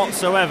about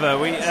whatsoever.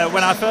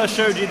 When I first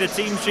showed you the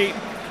team sheet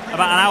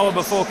about an hour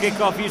before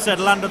kick-off, you said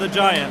land of the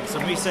Giants,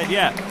 and we said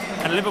yeah.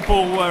 And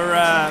Liverpool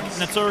were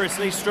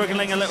notoriously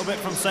struggling a little bit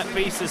from set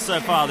pieces so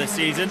far this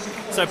season,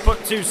 so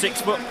put 2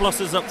 6-foot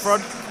pluses up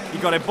front.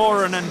 You've got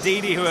Iborra and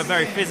Ndidi, who are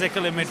very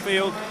physical in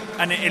midfield,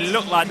 and it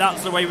looked like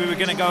that's the way we were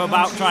going to go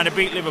about trying to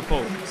beat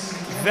Liverpool.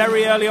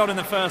 Very early on in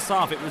the first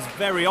half, it was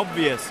very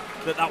obvious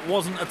that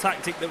wasn't a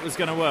tactic that was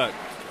going to work.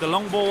 The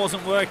long ball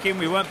wasn't working,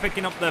 we weren't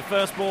picking up the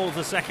first balls,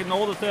 the second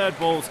or the third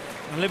balls,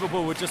 and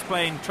Liverpool were just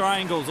playing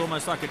triangles,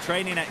 almost like a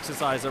training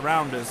exercise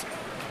around us.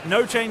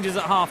 No changes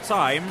at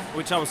half-time,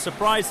 which I was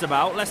surprised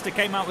about. Leicester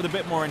came out with a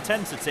bit more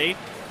intensity.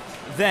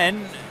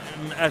 Then,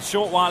 a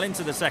short while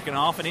into the second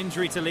half, an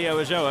injury to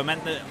Leo Ajoa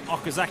meant that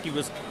Okazaki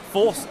was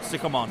forced to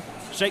come on.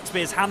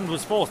 Shakespeare's hand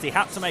was forced. He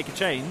had to make a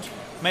change.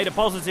 Made a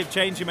positive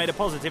change, he made a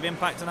positive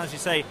impact, and as you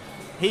say,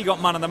 he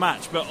got man of the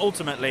match. But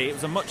ultimately, it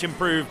was a much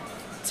improved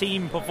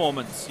team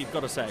performance, you've got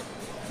to say.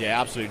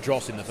 Yeah, absolute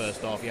dross in the first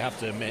half. You have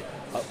to admit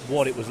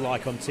what it was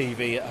like on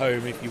TV at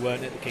home if you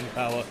weren't at the King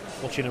Power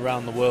watching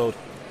around the world.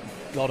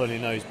 God only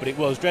knows, but it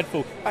was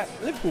dreadful.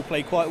 Liverpool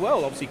played quite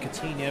well. Obviously,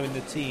 Coutinho in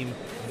the team,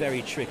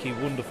 very tricky,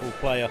 wonderful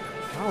player.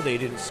 How they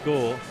didn't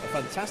score. A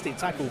fantastic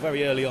tackle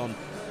very early on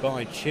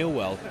by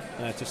Chilwell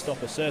to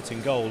stop a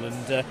certain goal,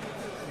 and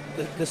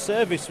the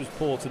service was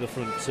poor to the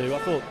front too. I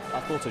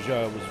thought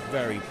Ajoa was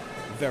very,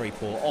 very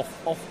poor.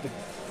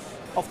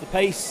 Off the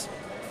pace.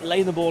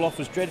 Laying the ball off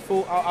was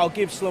dreadful. I'll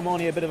give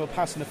Slimani a bit of a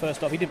pass in the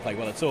first half. He didn't play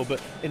well at all, but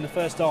in the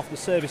first half the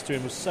service to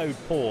him was so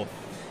poor.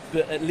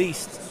 But at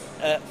least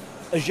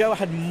Ajoa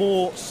had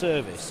more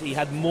service. He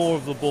had more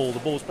of the ball. The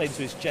ball was played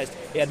into his chest.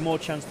 He had more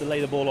chance to lay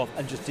the ball off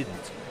and just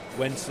didn't.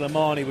 When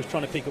Slimani was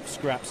trying to pick up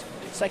scraps.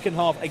 Second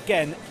half,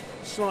 again,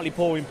 slightly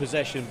poor in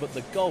possession, but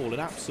the goal,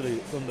 an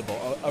absolute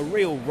thunderbolt, a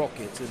real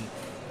rocket. And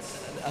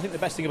I think the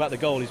best thing about the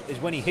goal is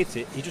when he hit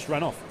it, he just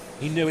ran off.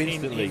 He knew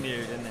instantly. He knew,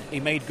 didn't he? He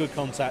made good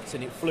contacts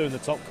and it flew in the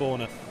top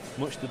corner,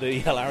 much to the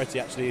hilarity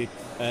actually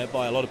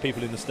by a lot of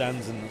people in the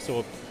stands. And I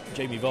saw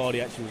Jamie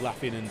Vardy actually was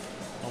laughing, and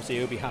obviously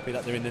he'll be happy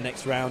that they're in the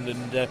next round,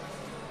 and it'll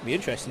be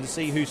interesting to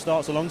see who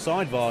starts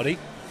alongside Vardy.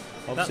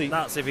 Obviously,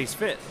 that's if he's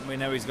fit. We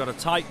know he's got a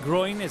tight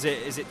groin. Is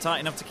it tight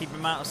enough to keep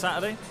him out of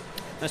Saturday?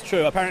 That's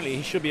true. Apparently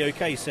he should be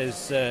okay,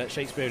 says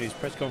Shakespeare in his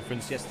press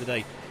conference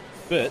yesterday.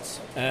 But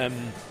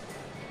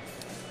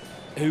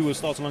who will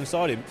start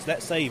alongside him? So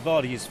let's say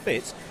Vardy is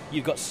fit.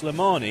 You've got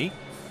Slimani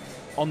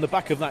on the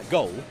back of that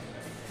goal,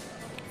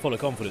 full of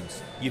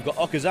confidence. You've got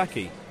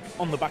Okazaki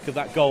on the back of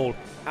that goal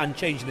and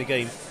changing the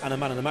game and a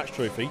man of the match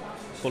trophy,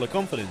 full of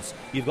confidence.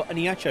 You've got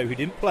Iniacho, who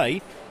didn't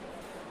play,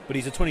 but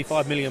he's a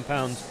 £25 million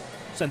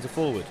centre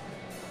forward.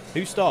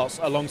 Who starts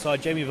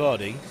alongside Jamie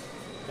Vardy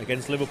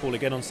against Liverpool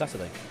again on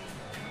Saturday?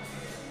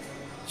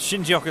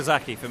 Shinji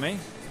Okazaki for me.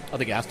 I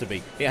think it has to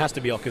be. It has to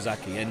be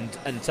Okazaki,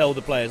 and tell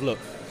the players, look,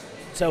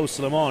 tell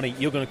Slimani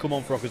you're going to come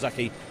on for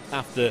Okazaki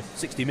after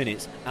 60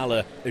 minutes, a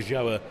la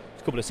Ajoa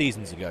a couple of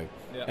seasons ago.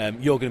 Yeah.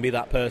 You're going to be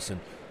that person.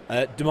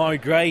 Demarai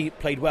Gray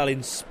played well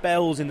in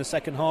spells in the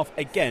second half,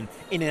 again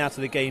in and out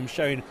of the game,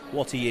 showing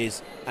what he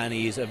is, and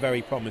he is a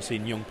very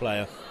promising young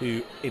player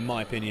who, in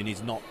my opinion,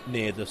 is not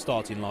near the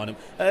starting lineup.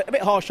 A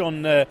bit harsh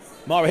on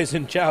Mahrez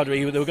and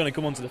Chowdhury. They were going to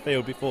come onto the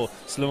field before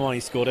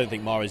Slimani scored. I don't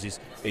think Mahrez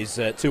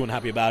is too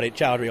unhappy about it.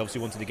 Chowdhury obviously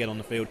wanted to get on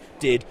the field,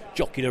 did,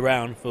 jockeyed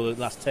around for the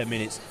last 10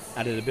 minutes,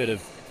 added a bit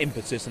of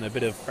impetus and a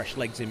bit of fresh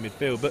legs in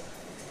midfield, but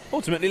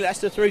ultimately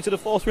Leicester through to the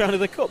fourth round of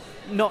the Cup.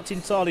 Not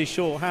entirely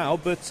sure how,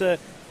 but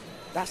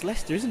that's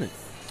Leicester, isn't it?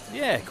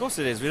 Yeah, of course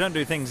it is. We don't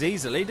do things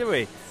easily, do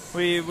we?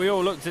 We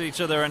all looked at each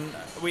other and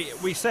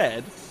we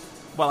said,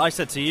 well, I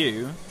said to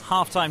you,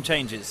 half-time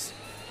changes.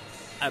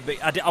 I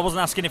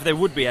wasn't asking if there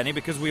would be any,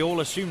 because we all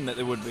assumed that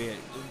there would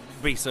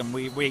be some.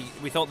 We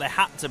thought there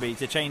had to be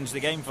to change the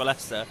game for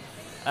Leicester,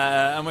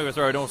 and we were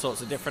throwing all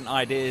sorts of different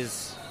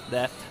ideas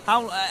there.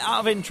 Out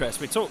of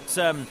interest, we talked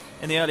in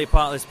the early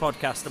part of this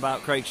podcast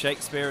about Craig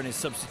Shakespeare and his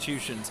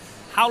substitutions.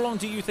 How long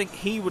do you think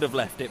he would have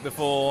left it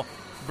before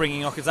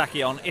bringing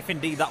Okazaki on, if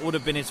indeed that would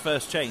have been his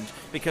first change?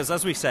 Because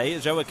as we say,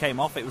 Ajoa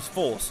came off, it was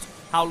forced.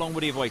 How long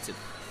would he have waited?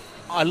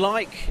 I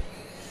like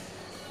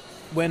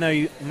when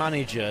a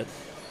manager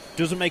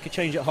doesn't make a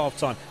change at half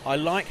time. I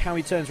like how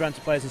he turns around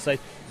to players and says,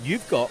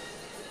 you've got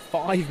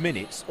 5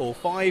 minutes or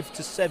 5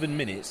 to 7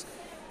 minutes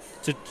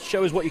to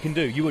show us what you can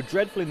do. You were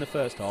dreadful in the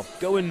first half.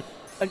 Go and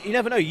you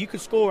never know, you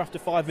could score after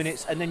 5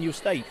 minutes and then you'll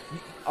stay.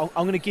 I'm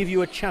going to give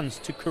you a chance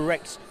to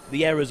correct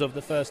the errors of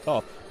the first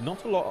half.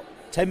 Not a lot,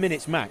 10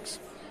 minutes max.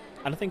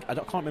 And I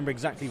can't remember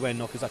exactly when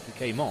Okazaki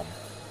came on,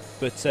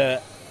 but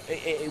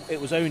it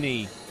was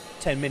only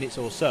 10 minutes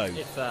or so.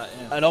 If that,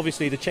 yeah. And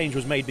obviously the change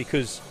was made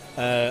because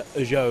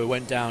Ajo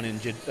went down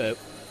injured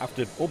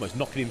after almost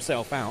knocking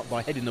himself out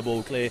by heading the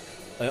ball clear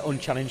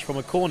unchallenged from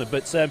a corner.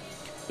 But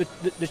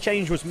the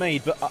change was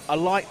made, but I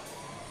like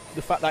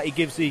the fact that he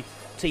gives the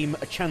team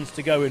a chance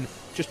to go and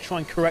just try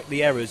and correct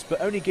the errors,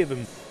 but only give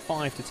them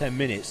 5 to 10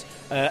 minutes.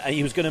 And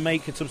he was going to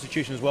make a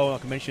substitution as well,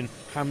 like I mentioned,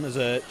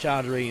 Hamza,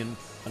 Chowdhury and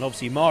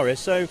obviously Mahrez.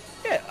 So,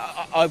 yeah,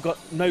 I've got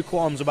no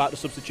qualms about the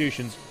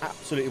substitutions,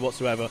 absolutely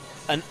whatsoever.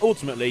 And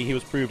ultimately, he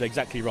was proved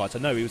exactly right. I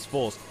know he was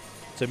forced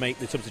to make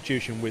the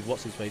substitution with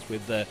what's-his-face,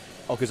 with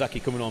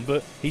Okazaki coming on.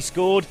 But he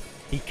scored,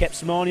 he kept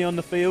Slimani on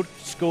the field,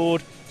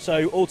 scored.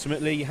 So,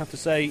 ultimately, you have to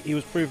say he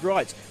was proved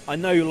right. I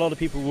know a lot of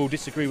people will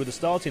disagree with the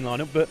starting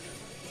lineup, but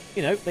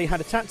you know, they had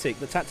a tactic.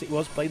 The tactic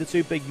was play the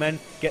two big men,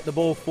 get the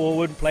ball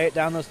forward, play it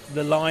down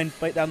the line,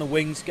 play it down the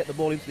wings, get the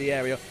ball into the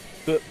area.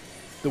 But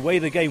the way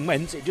the game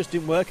went, it just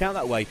didn't work out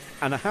that way.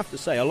 And I have to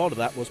say, a lot of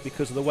that was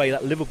because of the way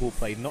that Liverpool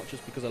played, not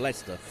just because of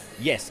Leicester.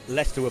 Yes,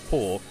 Leicester were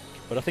poor,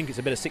 but I think it's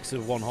a bit of 6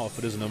 of one, half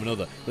a dozen of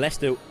another.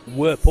 Leicester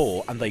were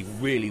poor, and they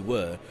really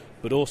were,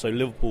 but also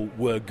Liverpool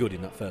were good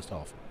in that first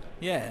half.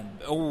 Yeah,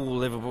 all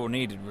Liverpool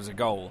needed was a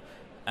goal.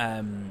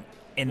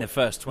 In the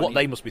first 20... What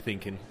they must be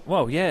thinking.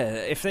 Well, yeah,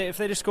 if they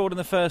just scored in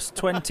the first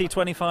 20,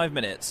 25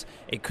 minutes,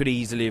 it could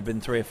easily have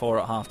been 3 or 4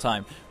 at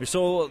half-time. We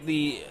saw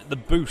the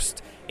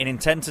boost in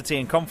intensity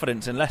and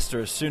confidence in Leicester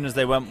as soon as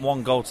they went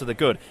 1 goal to the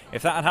good.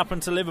 If that had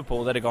happened to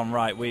Liverpool, they'd have gone,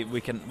 right,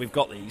 we've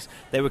got these.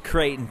 They were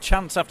creating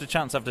chance after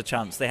chance after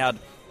chance. They had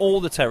all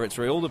the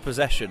territory, all the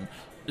possession.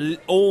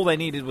 All they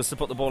needed was to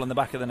put the ball in the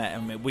back of the net,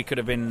 and we could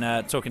have been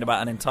talking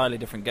about an entirely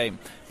different game.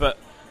 But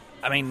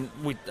I mean,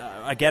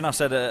 again, I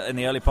said in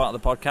the early part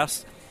of the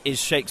podcast, is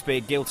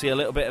Shakespeare guilty a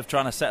little bit of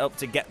trying to set up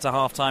to get to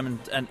half-time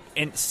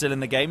and still in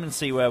the game and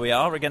see where we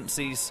are against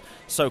these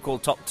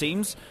so-called top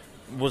teams?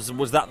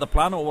 Was that the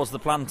plan, or was the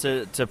plan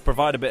to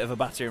provide a bit of a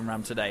battering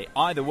ram today?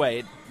 Either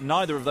way,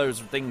 neither of those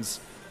things,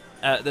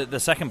 the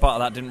second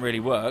part of that didn't really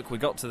work. We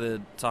got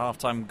to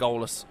half-time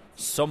goalless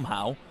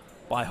somehow,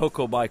 by hook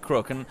or by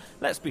crook. And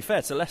let's be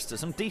fair to Leicester,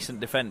 some decent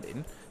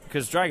defending,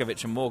 because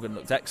Dragovic and Morgan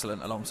looked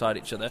excellent alongside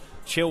each other.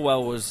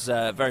 Chilwell was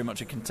very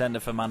much a contender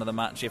for man of the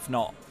match, if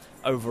not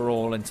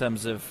overall in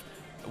terms of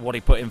what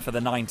he put in for the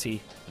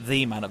 90,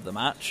 the man of the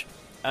match.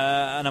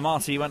 And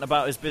Amati went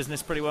about his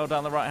business pretty well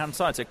down the right-hand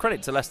side. So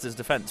credit to Leicester's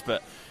defence,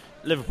 but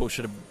Liverpool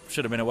should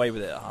have been away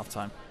with it at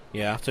half-time.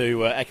 Yeah, I have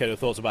to echo the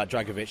thoughts about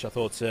Dragovic. I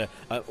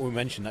thought, we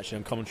mentioned actually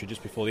on commentary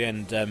just before the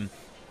end,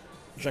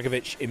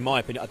 Dragovic, in my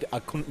opinion, I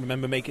couldn't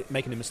remember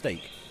making a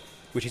mistake,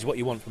 which is what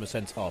you want from a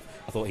centre-half.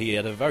 I thought he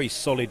had a very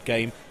solid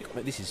game.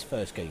 This is his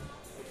first game.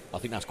 I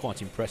think that's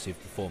quite impressive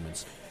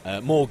performance.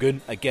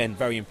 Morgan, again,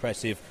 very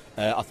impressive.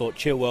 I thought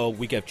Chilwell,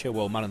 we gave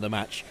Chilwell man of the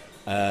match.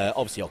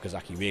 Obviously,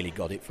 Okazaki really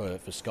got it for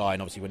Sky,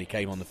 and obviously when he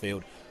came on the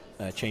field,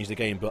 changed the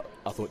game. But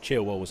I thought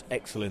Chilwell was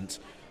excellent.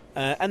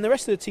 And the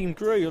rest of the team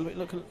grew.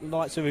 Look at the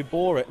likes of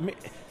Ibora.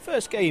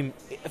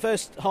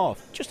 First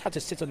half, just had to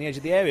sit on the edge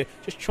of the area,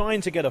 just trying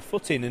to get a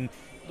foot in. And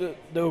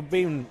there were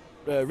being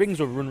rings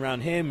were run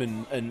around him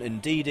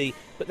and Didi.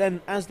 But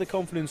then as the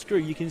confidence grew,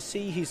 you can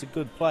see he's a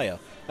good player.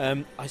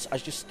 I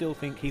just still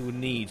think he would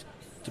need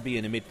to be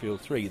in a midfield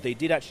three. They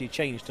did actually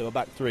change to a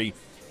back three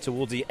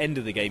towards the end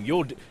of the game.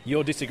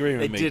 You're disagreeing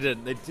with me. They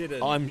didn't.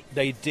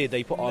 They did.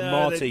 They put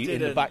Marty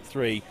in the back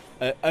three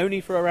only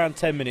for around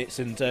 10 minutes,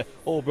 and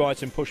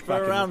Albrighton pushed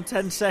back for around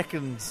 10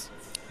 seconds.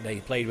 They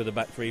played with a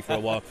back three for a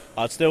while.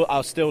 I'd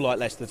still like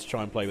Leicester to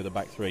try and play with a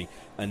back three,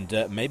 and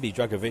maybe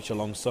Dragovic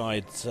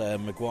alongside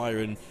Maguire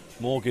and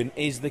Morgan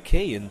is the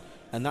key,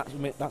 and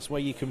that's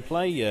where you can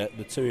play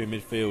the two in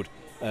midfield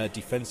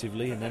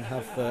defensively, and then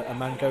have a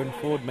man going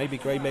forward. Maybe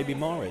Gray, maybe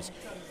Mahrez.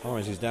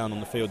 Mahrez is down on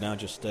the field now,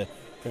 just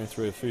going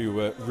through a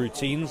few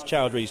routines.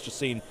 Chowdhury's just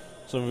seen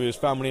some of his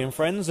family and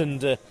friends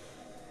and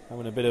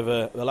having a bit of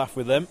a laugh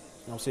with them.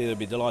 Obviously, they'll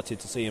be delighted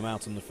to see him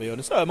out on the field.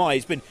 And so am I.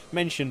 He's been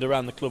mentioned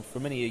around the club for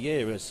many a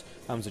year as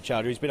Hamza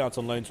Chowdhury. He's been out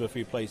on loan to a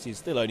few places. He's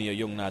still only a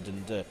young lad,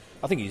 and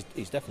I think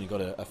he's definitely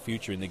got a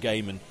future in the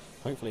game, and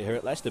hopefully here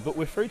at Leicester. But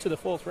we're through to the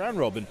fourth round,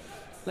 Rob, and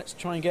let's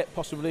try and get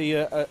possibly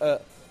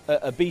a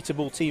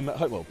beatable team at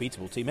home. Well,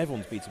 beatable team,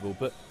 everyone's beatable,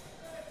 but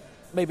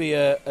maybe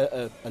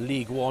a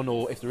League One,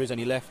 or if there is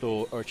any left,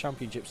 or a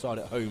Championship side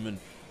at home, and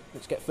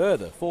let's get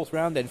further. Fourth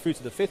round, then through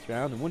to the fifth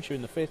round, and once you're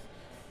in the fifth,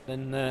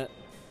 then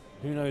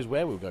who knows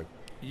where we'll go.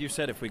 You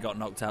said if we got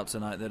knocked out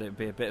tonight that it'd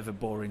be a bit of a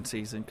boring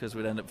season because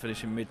we'd end up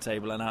finishing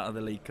mid-table and out of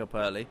the League Cup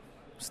early.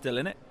 Still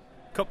in it?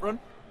 Cup run?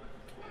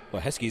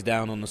 Well, Heskey's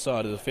down on the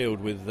side of the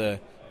field with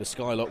the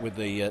Skylock with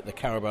the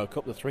Carabao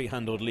Cup, the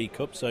three-handled League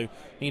Cup, so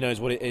he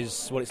knows what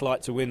it's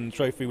like to win the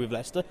trophy with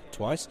Leicester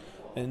twice.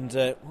 And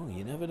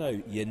you never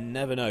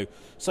know.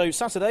 So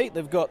Saturday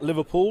they've got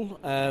Liverpool.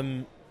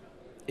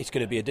 It's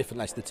going to be a different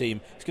Leicester team.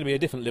 It's going to be a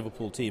different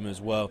Liverpool team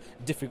as well.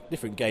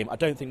 Different game. I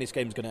don't think this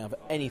game's going to have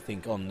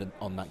anything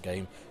on that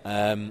game.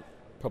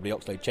 probably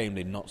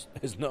Oxlade-Chamberlain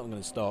is not going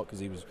to start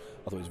because I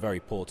thought he was very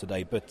poor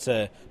today. But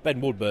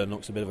Ben Woodburn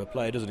looks a bit of a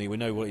player, doesn't he? We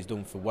know what he's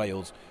done for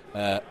Wales.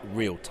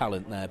 Real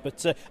talent there.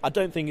 But I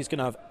don't think it's going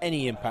to have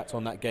any impact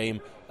on that game,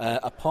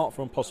 apart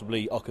from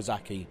possibly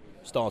Okazaki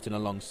starting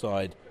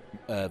alongside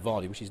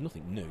Vardy, which is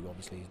nothing new.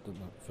 Obviously, he's done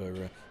that for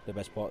the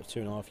best part of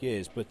 2.5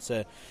 years.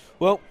 But,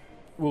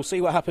 we'll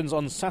see what happens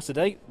on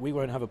Saturday. We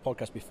won't have a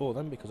podcast before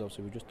then because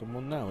obviously we've just done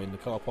one now in the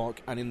car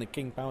park and in the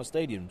King Power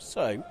Stadium.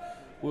 So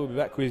we'll be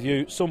back with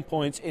you some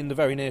point in the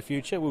very near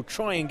future. We'll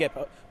try and get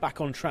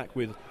back on track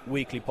with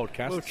weekly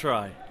podcasts. We'll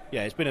try.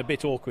 Yeah, it's been a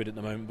bit awkward at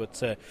the moment,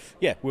 but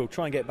we'll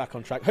try and get back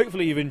on track.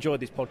 Hopefully you've enjoyed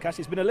this podcast.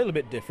 It's been a little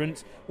bit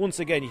different. Once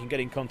again, you can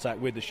get in contact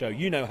with the show.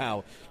 You know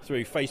how,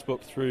 through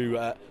Facebook, through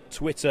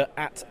Twitter,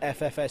 at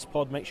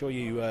FFSPod. Make sure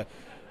you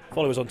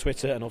follow us on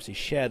Twitter and obviously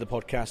share the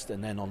podcast,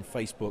 and then on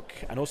Facebook.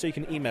 And also you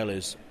can email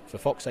us for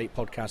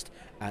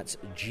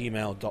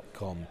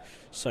fox8podcast@gmail.com.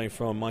 So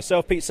from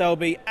myself, Pete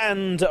Selby,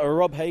 and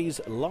Rob Hayes,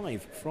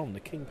 live from the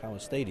King Power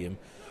Stadium,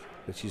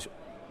 which is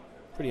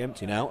pretty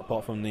empty now,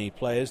 apart from the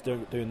players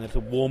doing their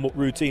little warm-up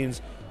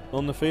routines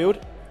on the field.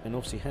 And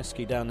obviously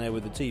Heskey down there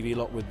with the TV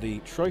lot with the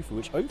trophy,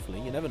 which hopefully,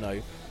 you never know,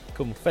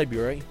 come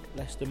February,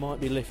 Leicester might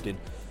be lifting.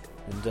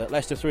 And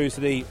Leicester through to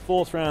the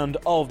fourth round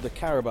of the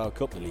Carabao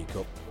Cup, the League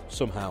Cup,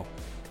 somehow.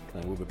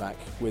 And we'll be back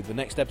with the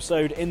next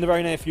episode in the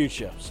very near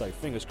future. So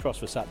fingers crossed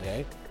for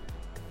Saturday, eh?